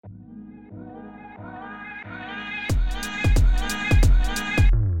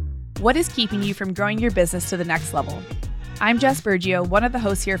What is keeping you from growing your business to the next level? I'm Jess Bergio, one of the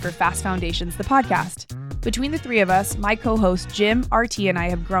hosts here for Fast Foundations, the podcast. Between the three of us, my co-host Jim, RT, and I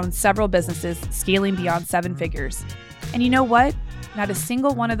have grown several businesses, scaling beyond 7 figures. And you know what? Not a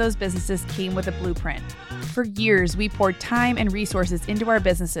single one of those businesses came with a blueprint. For years, we poured time and resources into our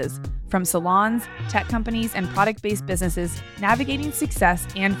businesses, from salons, tech companies, and product-based businesses, navigating success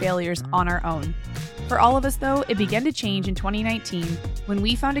and failures on our own. For all of us, though, it began to change in 2019 when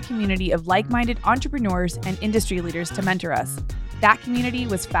we found a community of like-minded entrepreneurs and industry leaders to mentor us. That community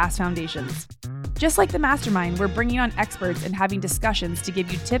was Fast Foundations. Just like the mastermind, we're bringing on experts and having discussions to give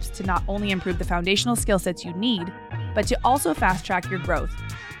you tips to not only improve the foundational skill sets you need, but to also fast-track your growth.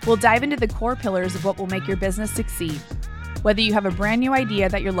 We'll dive into the core pillars of what will make your business succeed. Whether you have a brand new idea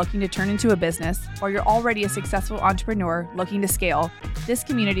that you're looking to turn into a business, or you're already a successful entrepreneur looking to scale, this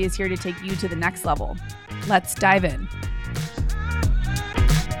community is here to take you to the next level. Let's dive in.